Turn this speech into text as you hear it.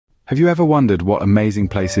Have you ever wondered what amazing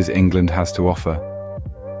places England has to offer?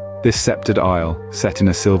 This sceptred isle, set in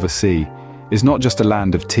a silver sea, is not just a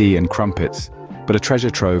land of tea and crumpets, but a treasure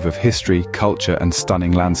trove of history, culture, and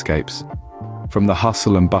stunning landscapes. From the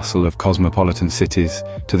hustle and bustle of cosmopolitan cities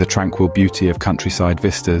to the tranquil beauty of countryside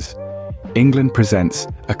vistas, England presents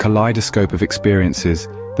a kaleidoscope of experiences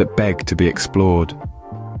that beg to be explored.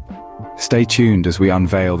 Stay tuned as we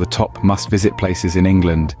unveil the top must-visit places in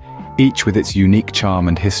England, each with its unique charm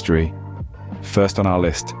and history. First on our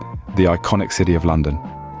list, the iconic city of London.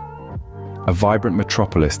 A vibrant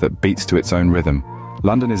metropolis that beats to its own rhythm,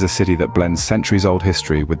 London is a city that blends centuries-old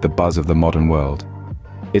history with the buzz of the modern world.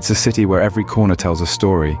 It's a city where every corner tells a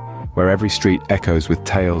story, where every street echoes with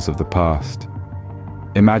tales of the past.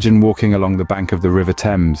 Imagine walking along the bank of the River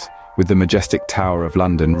Thames, with the majestic Tower of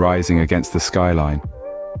London rising against the skyline.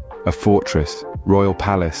 A fortress, royal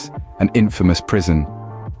palace, an infamous prison,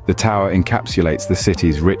 the tower encapsulates the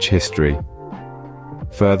city's rich history.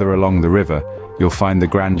 Further along the river, you'll find the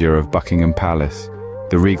grandeur of Buckingham Palace,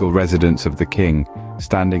 the regal residence of the King,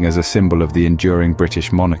 standing as a symbol of the enduring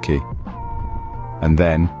British monarchy. And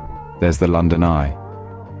then, there's the London Eye.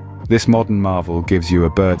 This modern marvel gives you a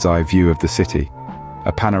bird's-eye view of the city,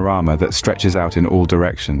 a panorama that stretches out in all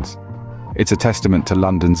directions. It's a testament to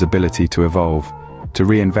London's ability to evolve, to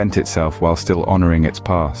reinvent itself while still honoring its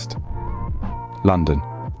past. London,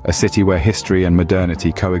 a city where history and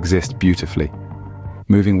modernity coexist beautifully.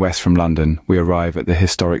 Moving west from London, we arrive at the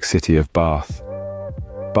historic city of Bath.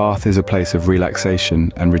 Bath is a place of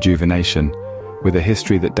relaxation and rejuvenation, with a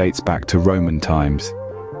history that dates back to Roman times.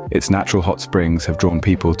 Its natural hot springs have drawn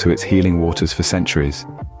people to its healing waters for centuries.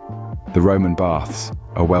 The Roman Baths,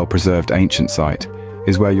 a well-preserved ancient site,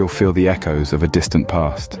 is where you'll feel the echoes of a distant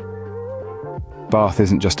past. Bath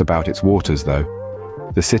isn't just about its waters, though.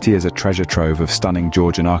 The city is a treasure trove of stunning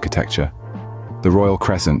Georgian architecture. The Royal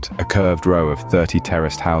Crescent, a curved row of 30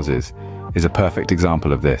 terraced houses, is a perfect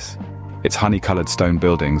example of this. Its honey-coloured stone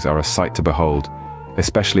buildings are a sight to behold,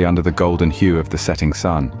 especially under the golden hue of the setting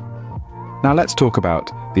sun. Now let's talk about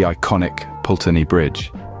the iconic Pulteney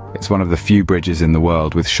Bridge. It's one of the few bridges in the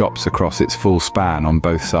world with shops across its full span on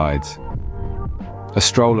both sides. A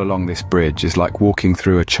stroll along this bridge is like walking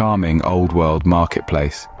through a charming old-world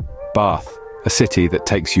marketplace. Bath, a city that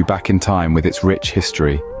takes you back in time with its rich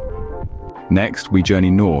history. Next, we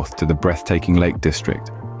journey north to the breathtaking Lake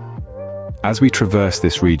District. As we traverse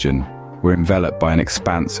this region, we're enveloped by an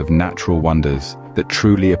expanse of natural wonders that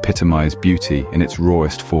truly epitomize beauty in its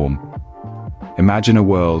rawest form. Imagine a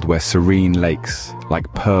world where serene lakes,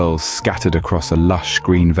 like pearls scattered across a lush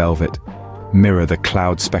green velvet, mirror the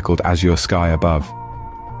cloud-speckled azure sky above.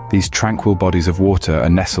 These tranquil bodies of water are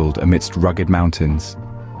nestled amidst rugged mountains,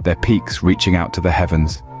 their peaks reaching out to the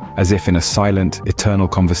heavens, as if in a silent, eternal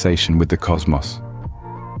conversation with the cosmos.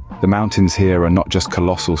 The mountains here are not just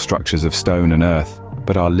colossal structures of stone and earth,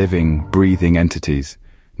 but are living, breathing entities,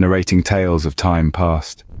 narrating tales of time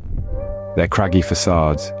past. Their craggy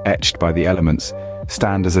facades, etched by the elements,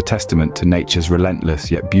 stand as a testament to nature's relentless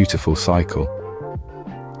yet beautiful cycle.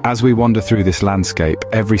 As we wander through this landscape,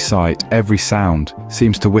 every sight, every sound,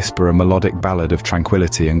 seems to whisper a melodic ballad of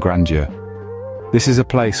tranquility and grandeur. This is a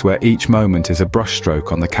place where each moment is a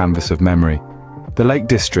brushstroke on the canvas of memory. The Lake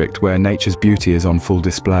District, where nature's beauty is on full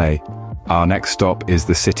display. Our next stop is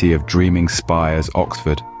the city of dreaming spires,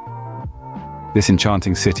 Oxford. This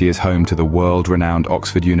enchanting city is home to the world-renowned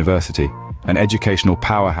Oxford University, an educational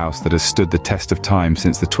powerhouse that has stood the test of time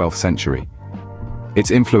since the 12th century.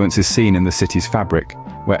 Its influence is seen in the city's fabric,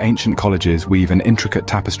 where ancient colleges weave an intricate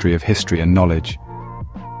tapestry of history and knowledge.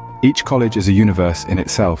 Each college is a universe in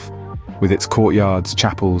itself, with its courtyards,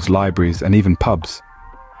 chapels, libraries, and even pubs.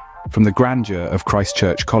 From the grandeur of Christ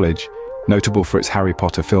Church College, notable for its Harry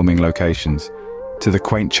Potter filming locations, to the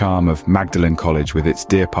quaint charm of Magdalen College with its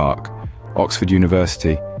deer park, Oxford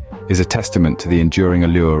University is a testament to the enduring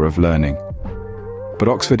allure of learning. But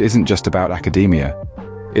Oxford isn't just about academia.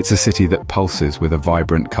 It's a city that pulses with a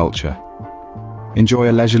vibrant culture. Enjoy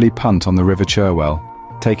a leisurely punt on the River Cherwell,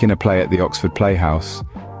 take in a play at the Oxford Playhouse,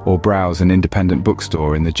 or browse an independent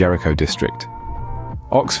bookstore in the Jericho district.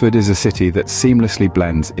 Oxford is a city that seamlessly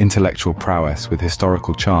blends intellectual prowess with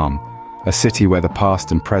historical charm, a city where the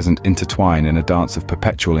past and present intertwine in a dance of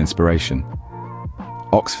perpetual inspiration.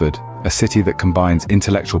 Oxford, a city that combines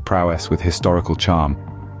intellectual prowess with historical charm.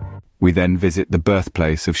 We then visit the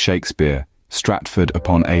birthplace of Shakespeare,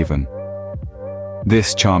 Stratford-upon-Avon.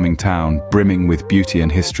 This charming town, brimming with beauty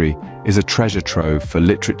and history, is a treasure trove for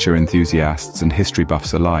literature enthusiasts and history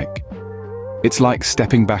buffs alike. It's like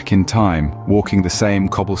stepping back in time, walking the same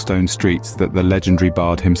cobblestone streets that the legendary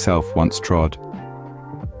bard himself once trod.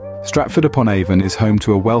 Stratford-upon-Avon is home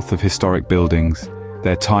to a wealth of historic buildings,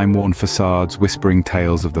 their time-worn facades whispering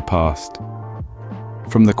tales of the past.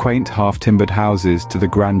 From the quaint half-timbered houses to the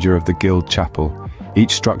grandeur of the Guild Chapel,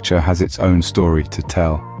 each structure has its own story to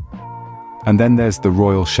tell. And then there's the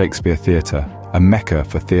Royal Shakespeare Theatre, a mecca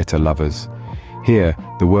for theatre lovers. Here,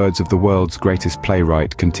 the words of the world's greatest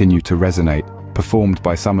playwright continue to resonate, performed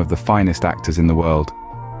by some of the finest actors in the world.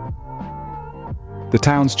 The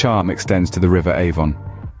town's charm extends to the River Avon.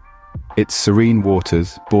 Its serene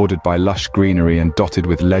waters, bordered by lush greenery and dotted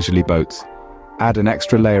with leisurely boats, add an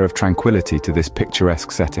extra layer of tranquility to this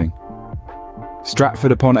picturesque setting.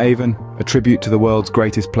 Stratford-upon-Avon, a tribute to the world's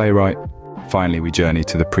greatest playwright. Finally, we journey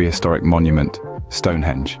to the prehistoric monument,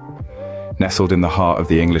 Stonehenge. Nestled in the heart of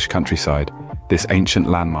the English countryside, this ancient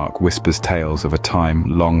landmark whispers tales of a time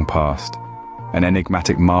long past. An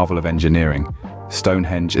enigmatic marvel of engineering,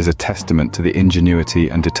 Stonehenge is a testament to the ingenuity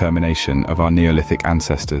and determination of our Neolithic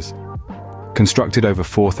ancestors. Constructed over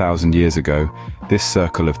 4,000 years ago, this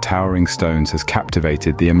circle of towering stones has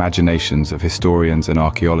captivated the imaginations of historians and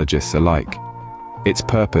archaeologists alike. Its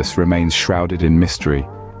purpose remains shrouded in mystery,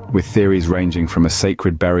 with theories ranging from a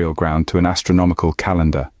sacred burial ground to an astronomical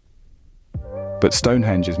calendar. But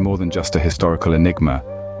Stonehenge is more than just a historical enigma.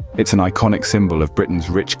 It's an iconic symbol of Britain's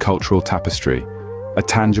rich cultural tapestry, a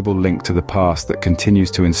tangible link to the past that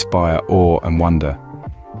continues to inspire awe and wonder.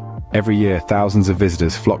 Every year, thousands of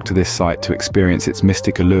visitors flock to this site to experience its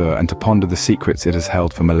mystic allure and to ponder the secrets it has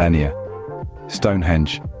held for millennia.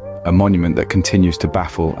 Stonehenge, a monument that continues to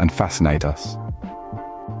baffle and fascinate us.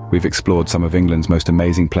 We've explored some of England's most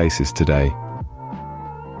amazing places today.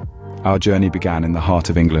 Our journey began in the heart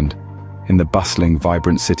of England, in the bustling,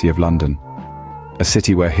 vibrant city of London. A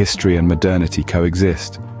city where history and modernity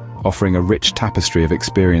coexist, offering a rich tapestry of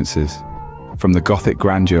experiences. From the Gothic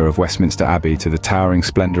grandeur of Westminster Abbey to the towering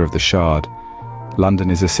splendor of the Shard,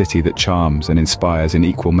 London is a city that charms and inspires in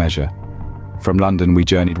equal measure. From London we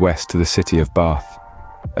journeyed west to the city of Bath.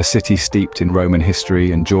 A city steeped in Roman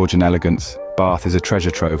history and Georgian elegance, Bath is a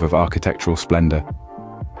treasure trove of architectural splendor.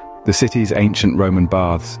 The city's ancient Roman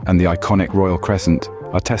baths and the iconic Royal Crescent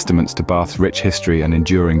are testaments to Bath's rich history and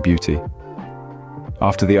enduring beauty.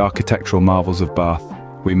 After the architectural marvels of Bath,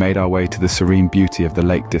 we made our way to the serene beauty of the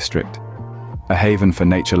Lake District. A haven for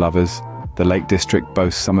nature lovers, the Lake District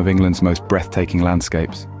boasts some of England's most breathtaking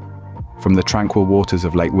landscapes. From the tranquil waters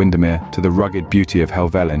of Lake Windermere to the rugged beauty of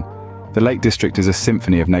Helvellyn, the Lake District is a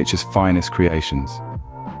symphony of nature's finest creations.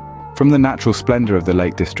 From the natural splendor of the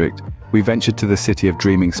Lake District, we ventured to the city of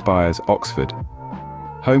dreaming spires, Oxford.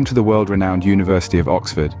 Home to the world-renowned University of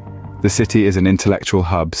Oxford, the city is an intellectual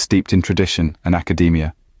hub steeped in tradition and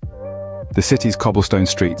academia. The city's cobblestone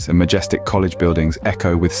streets and majestic college buildings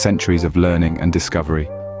echo with centuries of learning and discovery.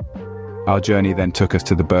 Our journey then took us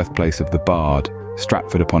to the birthplace of the Bard,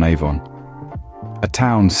 Stratford-upon-Avon. A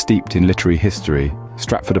town steeped in literary history,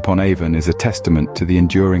 Stratford-upon-Avon is a testament to the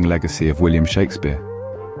enduring legacy of William Shakespeare.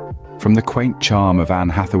 From the quaint charm of Anne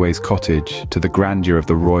Hathaway's cottage to the grandeur of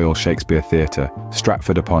the Royal Shakespeare Theatre,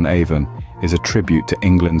 Stratford-upon-Avon is a tribute to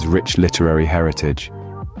England's rich literary heritage.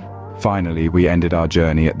 Finally, we ended our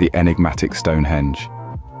journey at the enigmatic Stonehenge.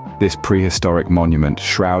 This prehistoric monument,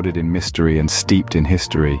 shrouded in mystery and steeped in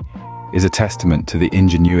history, is a testament to the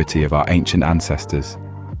ingenuity of our ancient ancestors.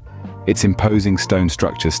 Its imposing stone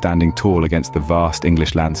structure standing tall against the vast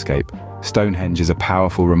English landscape, Stonehenge is a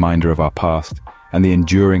powerful reminder of our past and the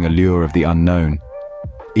enduring allure of the unknown.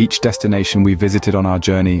 Each destination we visited on our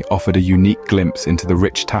journey offered a unique glimpse into the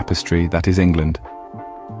rich tapestry that is England.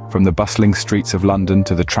 From the bustling streets of London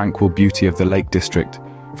to the tranquil beauty of the Lake District,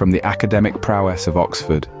 from the academic prowess of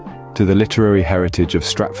Oxford to the literary heritage of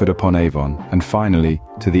Stratford-upon-Avon, and finally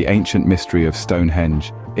to the ancient mystery of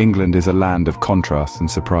Stonehenge, England is a land of contrasts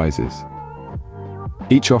and surprises.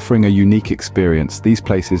 Each offering a unique experience, these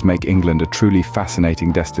places make England a truly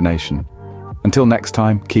fascinating destination. Until next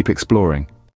time, keep exploring.